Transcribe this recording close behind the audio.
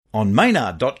on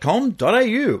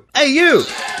maynard.com.au. AU!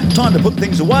 Time to put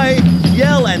things away,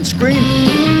 yell and scream.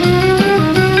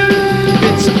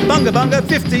 It's Bunga Bunga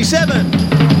 57.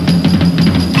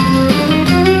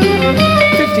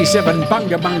 57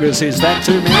 Bunga Bungas is that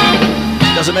too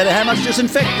many? Doesn't matter how much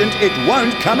disinfectant, it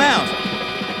won't come out.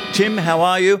 Tim, how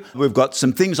are you? We've got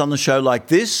some things on the show like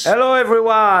this. Hello,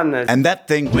 everyone. And that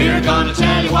thing. We're gonna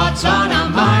tell you what's on our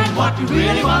mind. What we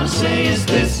really want to say is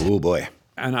this. Oh, boy.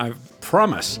 And I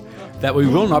promise that we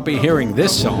will not be hearing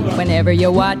this song. Whenever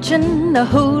you're watching a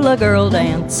hula girl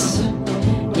dance,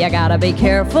 you gotta be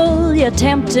careful, you're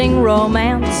tempting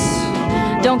romance.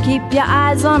 Don't keep your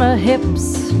eyes on her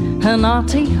hips, her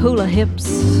naughty hula hips.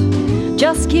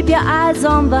 Just keep your eyes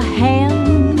on the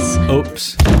hands.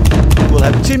 Oops. We'll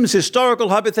have Tim's historical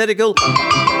hypothetical.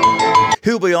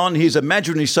 He'll be on his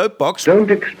imaginary soapbox.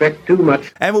 Don't expect too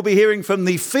much. And we'll be hearing from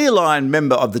the feline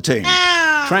member of the team.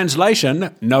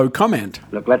 Translation, no comment.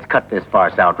 Look, let's cut this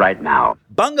farce out right now.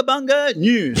 Bunga Bunga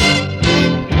News.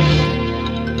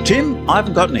 Tim, I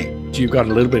haven't got any. You've got a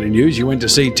little bit of news. You went to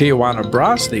see Tijuana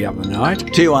Brass the other night.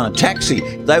 Tijuana Taxi,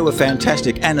 they were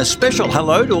fantastic. And a special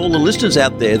hello to all the listeners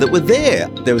out there that were there.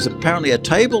 There was apparently a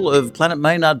table of Planet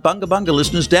Maynard Bunga Bunga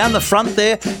listeners down the front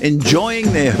there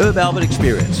enjoying their Herb Albert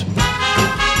experience.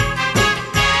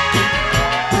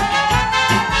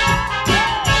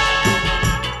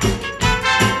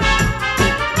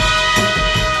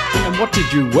 What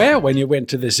did you wear when you went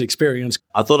to this experience?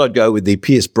 I thought I'd go with the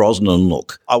Pierce Brosnan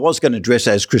look. I was going to dress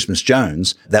as Christmas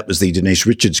Jones. That was the Denise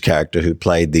Richards character who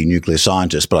played the nuclear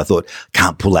scientist, but I thought,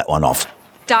 can't pull that one off.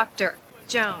 Dr.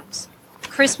 Jones.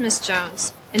 Christmas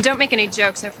Jones. And don't make any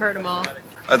jokes, I've heard them all.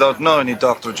 I don't know any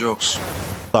doctor jokes.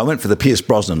 I went for the Pierce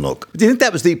Brosnan look. Do you think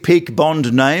that was the peak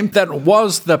Bond name? That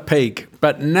was the peak,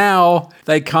 but now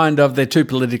they're too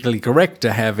politically correct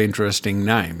to have interesting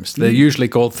names. They're usually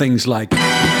called things like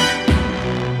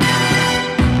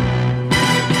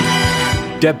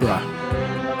Deborah.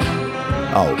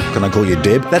 Oh, can I call you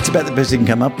Deb? That's about the best you can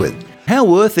come up with. How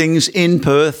were things in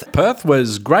Perth? Perth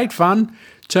was great fun.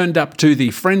 Turned up to the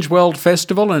Fringe World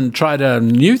Festival and tried a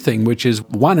new thing, which is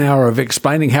 1 hour of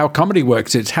explaining how comedy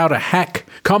works. It's how to hack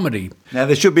comedy. Now,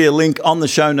 there should be a link on the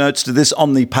show notes to this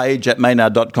on the page at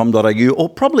maynard.com.au, or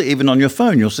probably even on your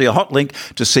phone. You'll see a hot link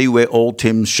to see where all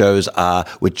Tim's shows are,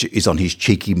 which is on his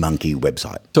Cheeky Monkey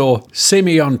website. Or see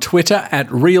me on Twitter at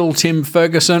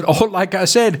RealTimFerguson, or like I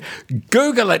said,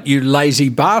 Google it, you lazy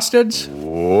bastards.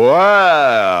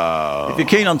 Wow. If you're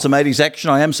keen on some 80s action,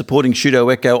 I am supporting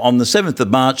Shudo Echo on the 7th of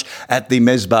March at the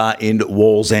Mezbar in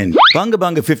Wallsend. Bunga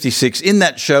Bunga 56. In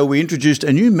that show, we introduced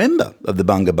a new member of the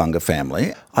Bunga Bunga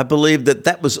family. I believe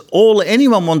that was all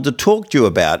anyone wanted to talk to you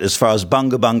about as far as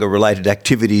Bunga Bunga related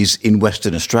activities in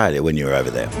Western Australia when you were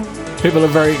over there. People are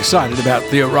very excited about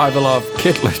the arrival of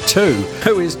Kittler 2,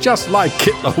 who is just like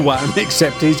Kittler 1,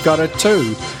 except he's got a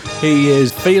 2. He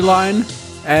is feline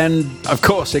and, of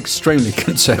course, extremely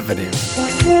conservative. So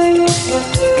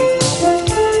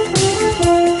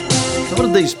what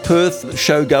do these Perth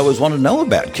showgoers want to know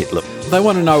about Kittler? They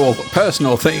want to know all the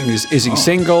personal things. Is he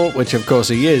single? Which, of course,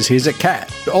 he is. He's a cat.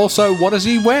 Also, what does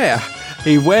he wear?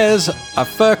 He wears a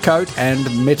fur coat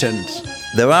and mittens.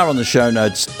 There are on the show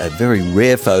notes a very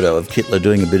rare photo of Kittler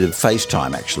doing a bit of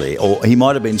FaceTime, actually. Or he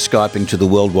might have been Skyping to the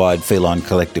Worldwide Feline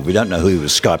Collective. We don't know who he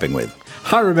was Skyping with.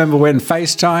 I remember when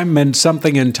FaceTime meant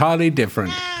something entirely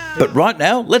different. But right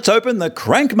now, let's open the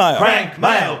Crank Mail. Crank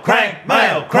mail, crank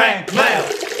mail, crank mail.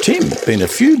 Tim, been a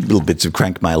few little bits of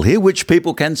crank mail here, which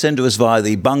people can send to us via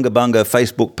the Bunga Bunga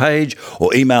Facebook page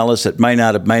or email us at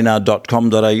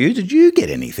maynard@maynard.com.au. Did you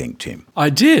get anything, Tim? I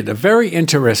did. A very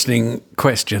interesting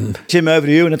question. Tim, over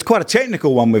to you, and it's quite a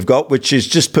technical one we've got, which is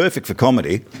just perfect for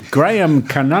comedy. Graham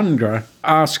Canungra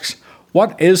asks,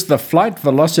 what is the flight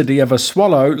velocity of a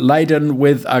swallow laden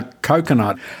with a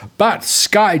coconut? But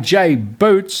Sky J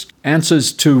Boots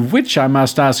answers, to which I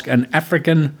must ask, an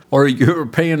African or a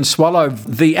European swallow?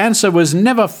 The answer was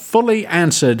never fully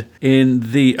answered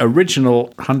in the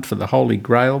original Hunt for the Holy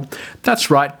Grail. That's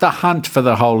right, the Hunt for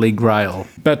the Holy Grail.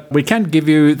 But we can give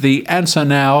you the answer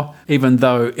now, even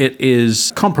though it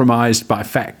is compromised by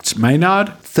facts.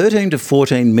 Maynard? 13 to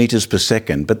 14 metres per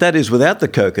second, but that is without the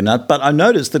coconut. But I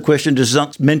noticed the question does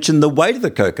not mention the weight of the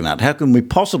coconut. How can we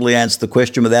possibly answer the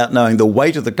question without knowing the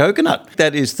weight of the coconut?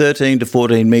 That is 13 to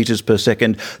 14 metres per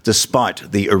second,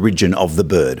 despite the origin of the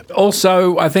bird.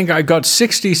 Also, I think I got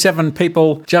 67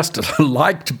 people just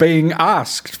liked being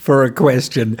asked for a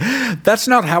question. That's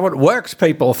not how it works,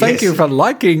 people. Thank you for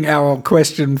liking our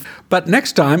question. But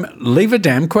next time, leave a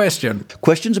damn question.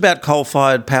 Questions about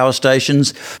coal-fired power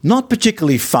stations, not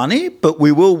particularly funny, but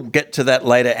we will get to that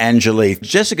later, Angelique.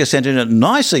 Jessica sent in a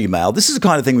nice email. This is the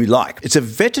kind of thing we like. It's a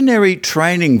veterinary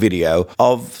training video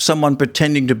of someone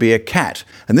pretending to be a cat.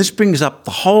 And this brings up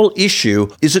the whole issue,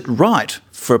 is it right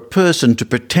for a person to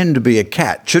pretend to be a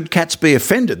cat? Should cats be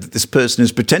offended that this person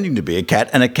is pretending to be a cat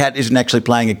and a cat isn't actually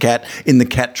playing a cat in the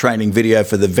cat training video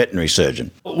for the veterinary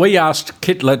surgeon? We asked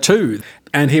Kittler too,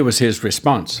 and here was his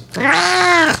response.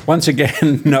 Once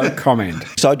again, no comment.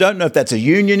 So I don't know if that's a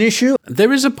union issue.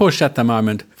 There is a push at the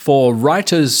moment for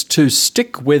writers to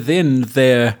stick within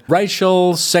their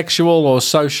racial, sexual or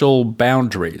social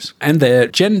boundaries and their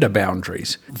gender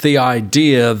boundaries. The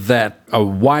idea that a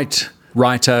white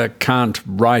writer can't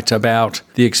write about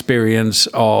the experience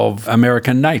of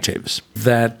American natives,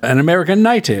 that an American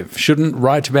native shouldn't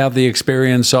write about the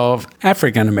experience of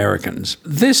African Americans.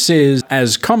 This is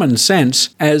as common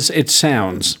sense as it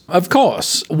sounds. Of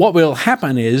course, what will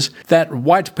happen is that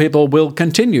white people will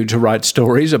continue to write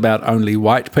stories about only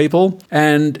white people,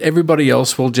 and everybody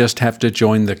else will just have to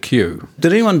join the queue.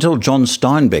 Did anyone tell John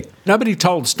Steinbeck? Nobody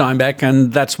told Steinbeck,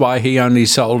 and that's why he only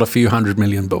sold a few 100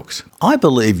 million books. I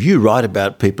believe you write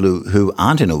about people who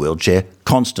aren't in a wheelchair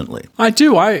constantly. I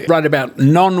do. I write about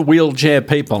non-wheelchair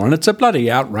people, and it's a bloody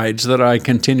outrage that I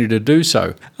continue to do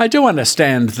so. I do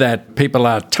understand that people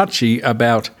are touchy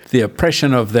about the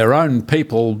oppression of their own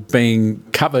people being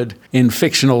covered in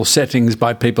fictional settings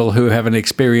by people who haven't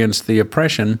experienced the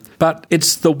oppression, but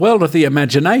it's the world of the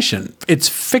imagination. It's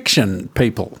fiction,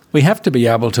 people. We have to be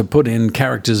able to put in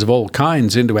characters of all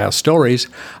kinds into our stories.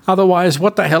 Otherwise,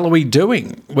 what the hell are we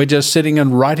doing? We're just sitting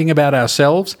and writing about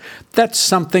ourselves? That's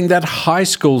something that high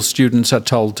school students are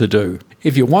told to do.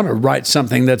 If you want to write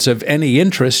something that's of any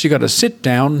interest, you've got to sit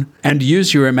down and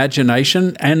use your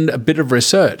imagination and a bit of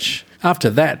research.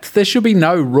 After that, there should be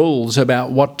no rules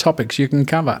about what topics you can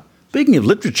cover. Speaking of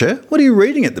literature, what are you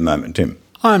reading at the moment, Tim?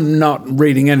 I'm not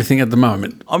reading anything at the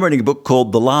moment. I'm reading a book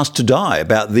called The Last to Die,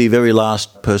 about the very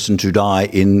last person to die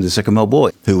in the Second World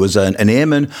War, who was an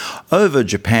airman over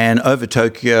Japan, over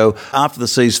Tokyo, after the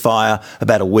ceasefire,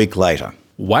 about a week later.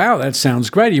 Wow, that sounds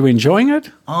great. Are you enjoying it?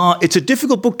 It's a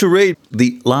difficult book to read.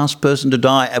 The last person to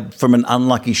die from an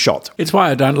unlucky shot. It's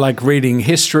why I don't like reading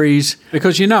histories,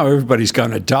 because you know everybody's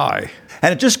going to die.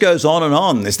 And it just goes on and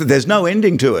on. There's no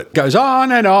ending to it. Goes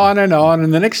on and on and on,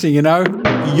 and the next thing you know,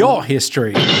 your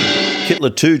history.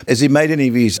 Kittler too, has he made any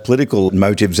of his political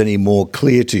motives any more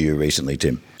clear to you recently,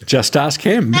 Tim? Just ask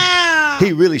him.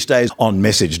 He really stays on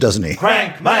message, doesn't he?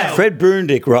 Crank mail. Fred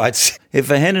Brundick writes, if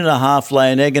a hen and a half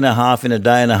lay an egg and a half in a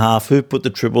day and a half, who put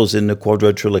the tribbles in the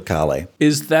quadrotrilicale?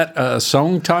 Is that a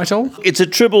song title? It's a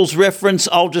tribbles reference.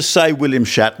 I'll just say William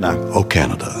Shatner. Oh,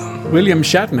 Canada. William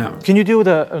Shatner. Can you do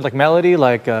the melody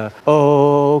like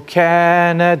Oh,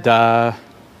 Canada?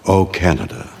 Oh,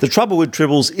 Canada. The Trouble with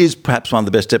Tribbles is perhaps one of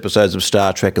the best episodes of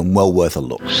Star Trek and well worth a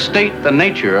look. State the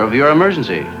nature of your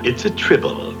emergency. It's a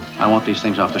tribble. I want these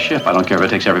things off the ship. I don't care if it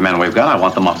takes every man we've got. I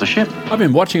want them off the ship. I've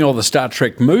been watching all the Star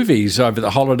Trek movies over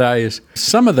the holidays.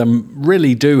 Some of them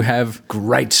really do have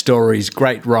great stories,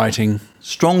 great writing.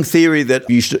 Strong theory that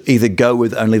you should either go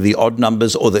with only the odd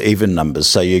numbers or the even numbers.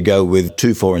 So you go with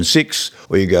 2, 4 and 6,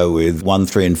 or you go with 1,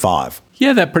 3 and 5.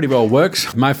 Yeah, that pretty well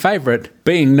works. My favourite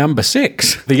being number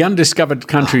 6, the undiscovered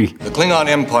country. The Klingon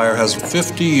Empire has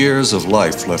 50 years of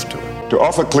life left to it. To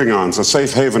offer Klingons a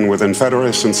safe haven within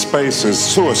Federation space is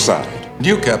suicide. And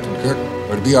you, Captain Kirk,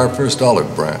 are to be our first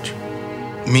olive branch.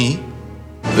 Me?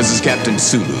 This is Captain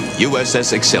Sulu,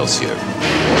 USS Excelsior.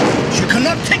 You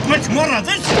cannot take much more of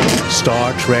this.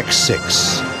 Star Trek VI,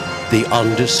 The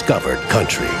Undiscovered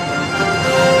Country.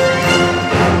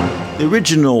 The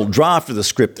original draft of the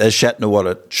script, as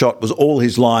Shatner shot, was all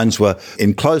his lines were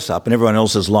in close-up and everyone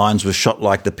else's lines were shot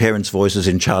like the parents' voices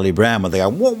in Charlie Brown, where they go,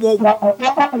 whoa, whoa,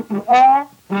 whoa.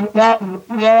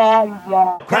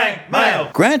 Crank mail.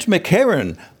 Grant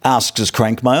McHerron asks us,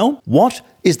 Crank Mail, what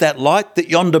is that light that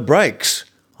yonder breaks?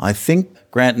 I think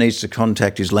Grant needs to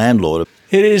contact his landlord.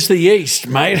 It is the east,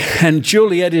 mate, and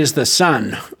Juliet is the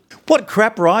sun. What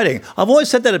crap writing. I've always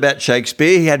said that about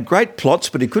Shakespeare. He had great plots,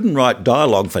 but he couldn't write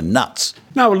dialogue for nuts.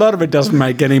 No, a lot of it doesn't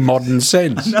make any modern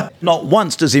sense. No, not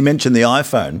once does he mention the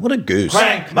iPhone. What a goose.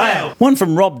 Crank mail. One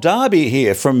from Rob Darby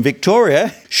here from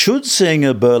Victoria. Should seeing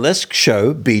a burlesque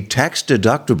show be tax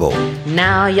deductible?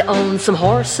 Now you own some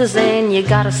horses and you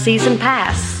got a season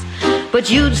pass. But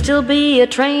you'd still be a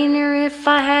trainer if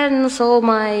I hadn't sold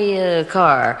my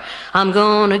car. I'm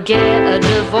gonna get a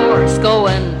divorce. Go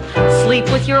and sleep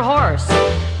with your horse.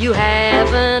 You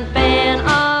haven't been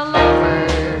a lover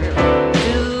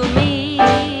to me.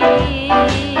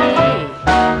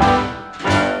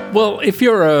 Well, if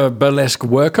you're a burlesque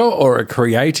worker or a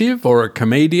creative or a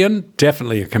comedian,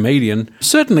 definitely a comedian,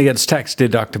 certainly it's tax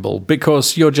deductible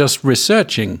because you're just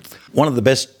researching. One of the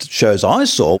best shows I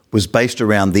saw was based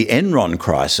around the Enron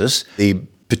crisis. The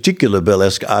particular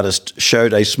burlesque artist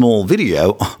showed a small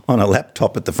video on a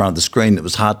laptop at the front of the screen that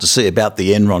was hard to see about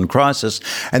the Enron crisis,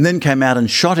 and then came out and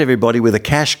shot everybody with a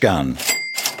cash gun.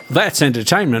 That's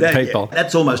entertainment, people.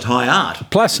 That's almost high art.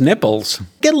 Plus nipples.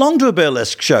 Get along to a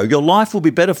burlesque show. Your life will be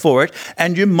better for it,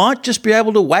 and you might just be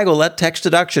able to waggle that tax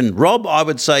deduction. Rob, I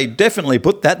would say definitely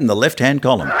put that in the left-hand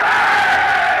column.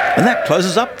 And that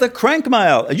closes up the crank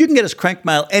mail. You can get us crank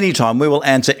mail anytime. We will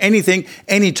answer anything,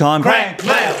 anytime. Crank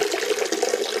mail.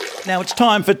 Now it's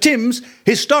time for Tim's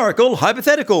Historical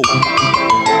Hypothetical.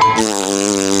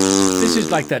 This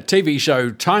is like that TV show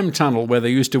Time Tunnel where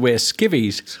they used to wear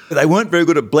skivvies. They weren't very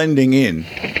good at blending in.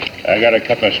 I got a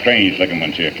couple of strange-looking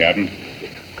ones here, Captain.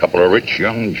 A couple of rich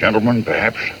young gentlemen,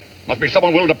 perhaps. Must be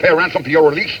someone willing to pay a ransom for your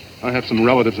release. I have some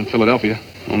relatives in Philadelphia.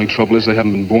 Only trouble is they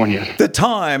haven't been born yet. The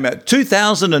time,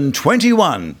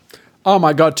 2021. Oh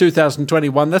my God,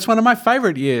 2021. That's one of my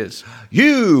favourite years.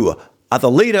 You are the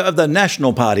leader of the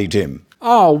National Party, Tim.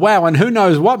 Oh, wow, and who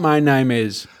knows what my name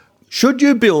is? Should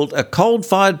you build a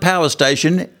coal-fired power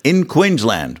station in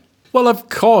Queensland? Well, of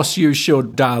course you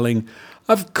should, darling.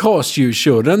 Of course you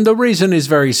should. And the reason is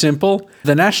very simple.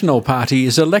 The National Party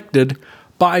is elected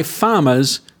by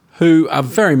farmers who are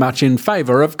very much in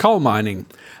favour of coal mining.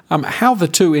 How the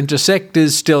two intersect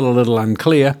is still a little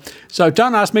unclear. So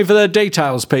don't ask me for the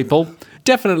details, people.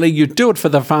 Definitely you do it for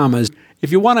the farmers.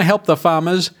 If you want to help the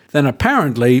farmers, then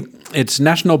apparently it's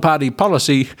National Party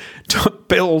policy to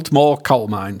build more coal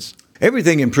mines.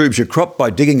 Everything improves your crop by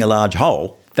digging a large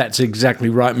hole. That's exactly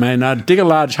right, Maynard. Dig a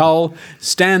large hole,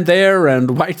 stand there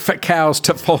and wait for cows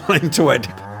to fall into it.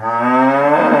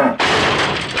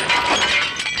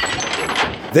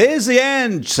 There's the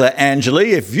answer,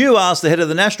 Anjali. If you asked the head of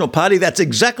the National Party, that's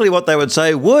exactly what they would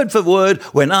say, word for word,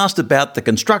 when asked about the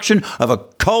construction of a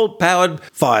coal-powered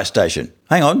fire station.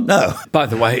 Hang on, no. By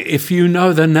the way, if you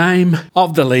know the name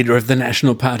of the leader of the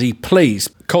National Party, please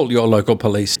call your local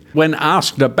police. When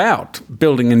asked about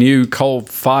building a new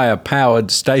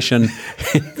coal-fire-powered station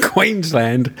in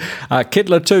Queensland,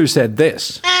 Kittler too said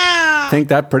this. I think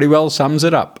that pretty well sums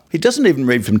it up. He doesn't even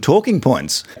read from talking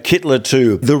points. Kittler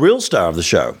too, the real star of the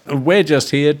show. We're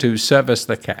just here to service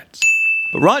the cats.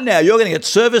 But right now, you're going to get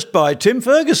serviced by Tim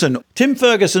Ferguson. Tim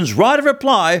Ferguson's right of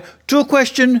reply to a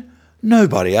question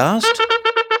nobody asked.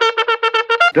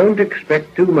 Don't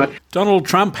expect too much. Donald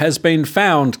Trump has been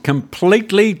found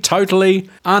completely, totally,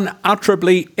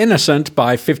 unutterably innocent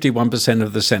by 51%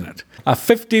 of the Senate.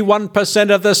 51%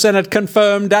 of the Senate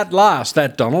confirmed at last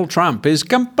that Donald Trump is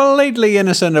completely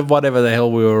innocent of whatever the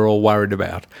hell we were all worried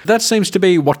about. That seems to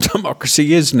be what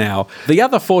democracy is now. The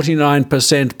other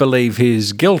 49% believe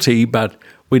he's guilty, but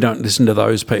we don't listen to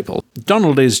those people.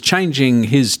 Donald is changing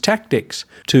his tactics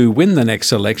to win the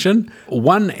next election.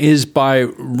 One is by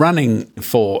running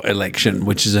for election,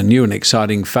 which is a new and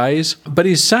exciting phase. But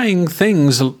he's saying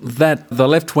things that the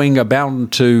left wing are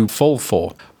bound to fall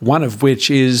for. One of which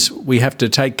is we have to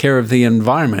take care of the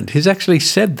environment. He's actually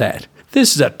said that.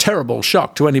 This is a terrible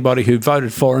shock to anybody who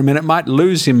voted for him, and it might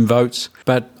lose him votes,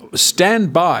 but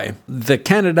stand by. The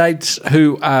candidates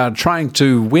who are trying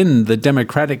to win the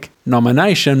Democratic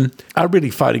nomination are really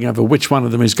fighting over which one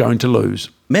of them is going to lose.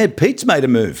 Mayor Pete's made a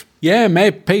move. Yeah,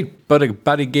 Mayor Pete got a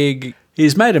buddy gig.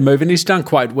 He's made a move and he's done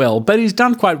quite well. But he's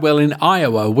done quite well in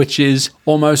Iowa, which is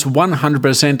almost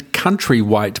 100% country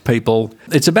white people.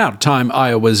 It's about time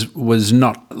Iowa was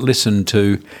not listened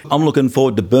to. I'm looking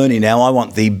forward to Bernie now. I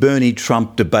want the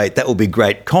Bernie-Trump debate. That will be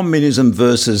great. Communism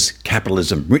versus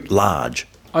capitalism, writ large.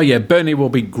 Oh yeah, Bernie will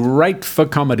be great for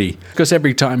comedy because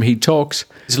every time he talks,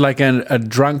 he's like a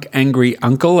drunk, angry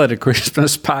uncle at a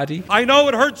Christmas party. I know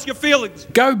it hurts your feelings.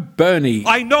 Go Bernie.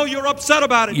 I know you're upset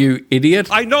about it. You idiot.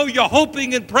 I know you're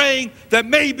hoping and praying that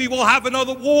maybe we'll have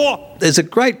another war. There's a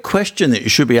great question that you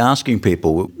should be asking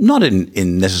people, not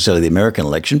in necessarily the American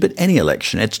election, but any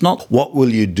election. It's not what will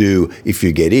you do if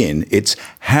you get in, it's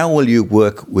how will you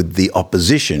work with the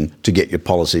opposition to get your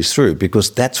policies through,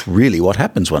 because that's really what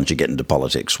happens once you get into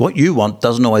politics. What you want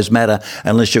doesn't always matter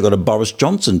unless you've got a Boris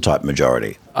Johnson type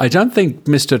majority. I don't think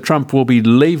Mr. Trump will be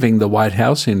leaving the White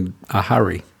House in a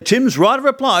hurry. Tim's right of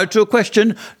reply to a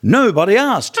question nobody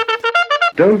asked.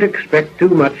 Don't expect too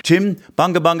much. Tim,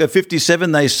 Bunga Bunga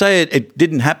 57, they say it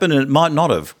didn't happen and it might not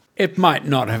have. It might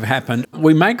not have happened.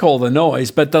 We make all the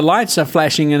noise, but the lights are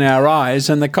flashing in our eyes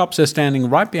and the cops are standing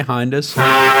right behind us.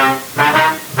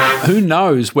 Who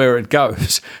knows where it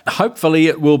goes? Hopefully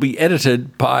it will be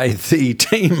edited by the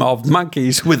team of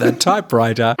monkeys with a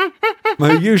typewriter.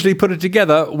 who usually put it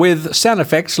together with sound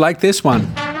effects like this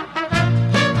one.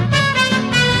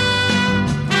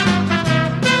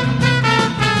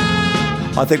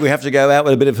 I think we have to go out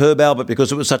with a bit of Herb Alpert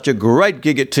because it was such a great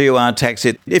gig at Tijuana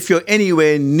Taxi. If you're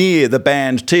anywhere near the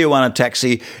band Tijuana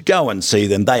Taxi, go and see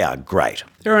them. They are great.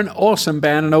 They're an awesome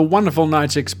band and a wonderful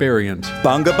night's experience.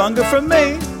 Bunga bunga from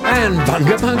me. And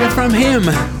bunga bunga from him.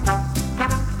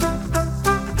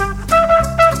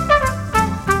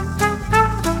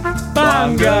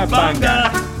 Bunga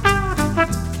bunga.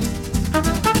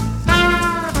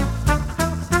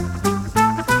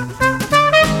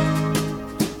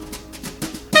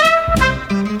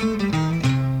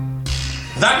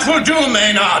 That will do,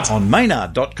 Maynard. On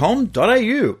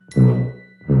maynard.com.au.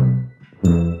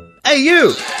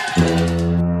 AU.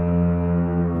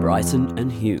 Bryson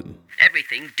and Hume.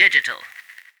 Everything digital.